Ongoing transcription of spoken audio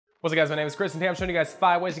What's up guys, my name is Chris and today I'm showing you guys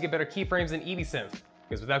 5 ways to get better keyframes in EbSynth.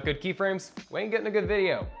 Because without good keyframes, we ain't getting a good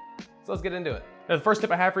video. So let's get into it. Now the first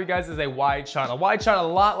tip I have for you guys is a wide shot. A wide shot, a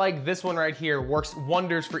lot like this one right here, works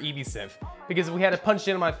wonders for EbSynth. Because if we had it punched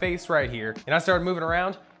into my face right here, and I started moving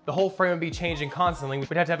around, the whole frame would be changing constantly.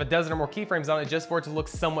 We'd have to have a dozen or more keyframes on it just for it to look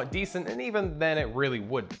somewhat decent, and even then it really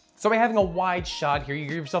wouldn't. So by having a wide shot here, you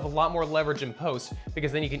give yourself a lot more leverage in post,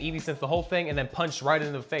 because then you can EbSynth the whole thing and then punch right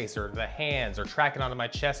into the face, or the hands, or track it onto my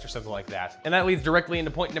chest or something like that. And that leads directly into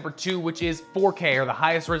point number 2, which is 4K, or the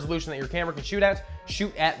highest resolution that your camera can shoot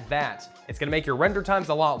at that. It's gonna make your render times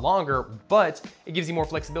a lot longer, but it gives you more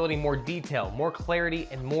flexibility, more detail, more clarity,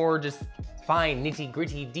 and more just fine, nitty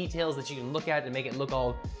gritty details that you can look at and make it look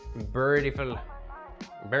all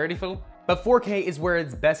beautiful. But 4K is where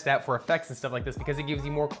it's best at for effects and stuff like this because it gives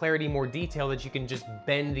you more clarity, more detail that you can just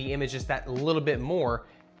bend the image just that little bit more,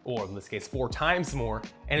 or in this case 4 times more,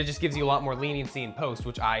 and it just gives you a lot more leniency in post,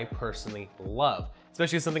 which I personally love.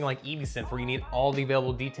 Especially with something like EbSynth where you need all the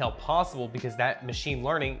available detail possible because that machine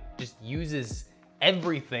learning just uses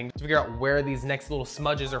everything to figure out where these next little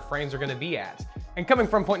smudges or frames are gonna be at. And coming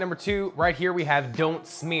from point number 2, right here we have don't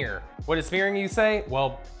smear. What is smearing, you say?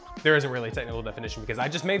 Well, there isn't really a technical definition because I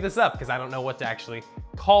just made this up because I don't know what to actually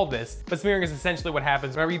call this. But smearing is essentially what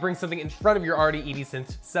happens whenever you bring something in front of your already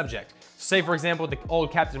EbSynth subject. Say for example, with the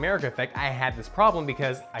old Captain America effect, I had this problem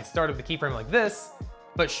because I started the keyframe like this,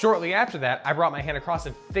 but shortly after that, I brought my hand across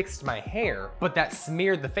and fixed my hair, but that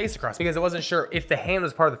smeared the face across because I wasn't sure if the hand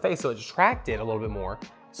was part of the face, so it tracked it a little bit more.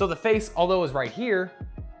 So the face, although it was right here,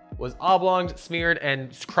 was oblonged, smeared,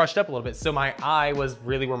 and crushed up a little bit. So my eye was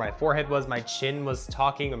really where my forehead was, my chin was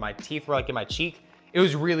talking, and my teeth were like in my cheek. It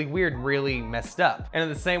was really weird, really messed up. And in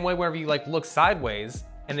the same way, whenever you like look sideways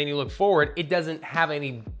and then you look forward, it doesn't have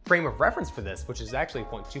any frame of reference for this, which is actually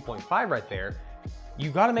point 2.5 right there.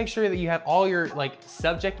 You gotta make sure that you have all your like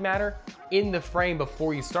subject matter in the frame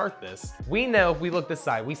before you start this. We know if we look this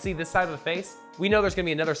side, we see this side of the face, we know there's gonna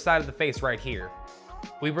be another side of the face right here.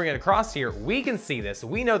 We bring it across here, we can see this,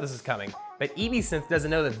 we know this is coming, but EbSynth doesn't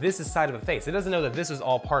know that this is side of a face. It doesn't know that this is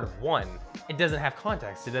all part of one. It doesn't have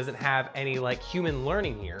context. It doesn't have any like human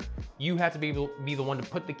learning here. You have to be the one to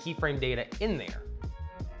put the keyframe data in there.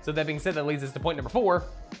 So that being said, that leads us to point number 4.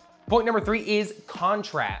 Point number 3 is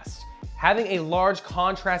contrast. Having a large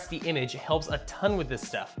contrasty image helps a ton with this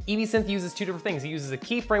stuff. EbSynth uses 2 different things. It uses a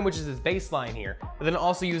keyframe, which is its baseline here, but then it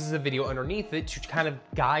also uses a video underneath it to kind of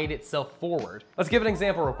guide itself forward. Let's give an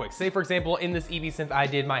example real quick. Say for example, in this EbSynth, I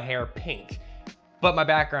did my hair pink, but my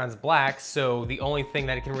background's black, so the only thing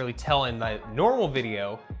that it can really tell in the normal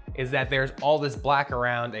video is that there's all this black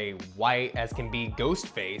around a white as can be ghost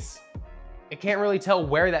face. It can't really tell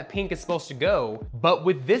where that pink is supposed to go, but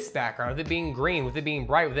with this background, with it being green, with it being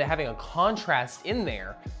bright, with it having a contrast in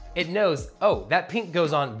there, it knows, oh, that pink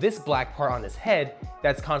goes on this black part on his head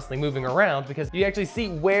that's constantly moving around because you actually see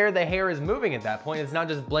where the hair is moving at that point. It's not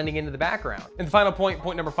just blending into the background. And the final point,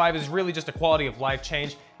 point number 5, is really just a quality of life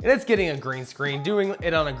change. And it's getting a green screen, doing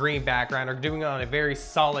it on a green background or doing it on a very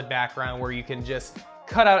solid background where you can just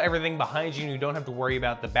cut out everything behind you and you don't have to worry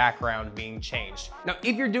about the background being changed. Now,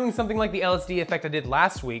 if you're doing something like the LSD effect I did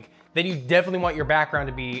last week, then you definitely want your background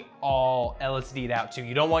to be all LSD'd out too.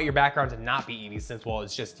 You don't want your background to not be EbSynth while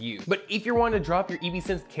it's just you. But if you're wanting to drop your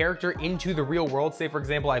EbSynth character into the real world, say for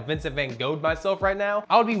example, I Vincent Van Gogh'd myself right now,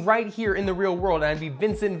 I would be right here in the real world and I'd be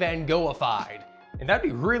Vincent Van Goghified. And that'd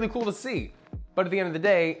be really cool to see. But at the end of the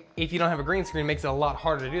day, if you don't have a green screen, it makes it a lot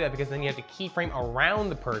harder to do that because then you have to keyframe around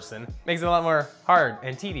the person. Makes it a lot more hard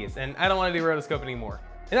and tedious, and I don't want to do rotoscope anymore.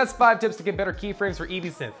 And that's 5 tips to get better keyframes for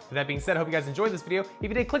EbSynth. With that being said, I hope you guys enjoyed this video. If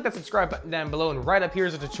you did, click that subscribe button down below, and right up here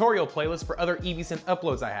is a tutorial playlist for other EbSynth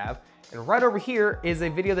uploads I have. And right over here is a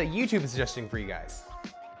video that YouTube is suggesting for you guys.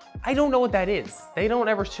 I don't know what that is. They don't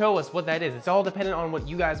ever show us what that is. It's all dependent on what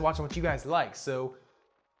you guys watch and what you guys like, so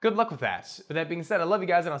good luck with that. With that being said, I love you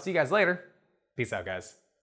guys, and I'll see you guys later. Peace out, guys.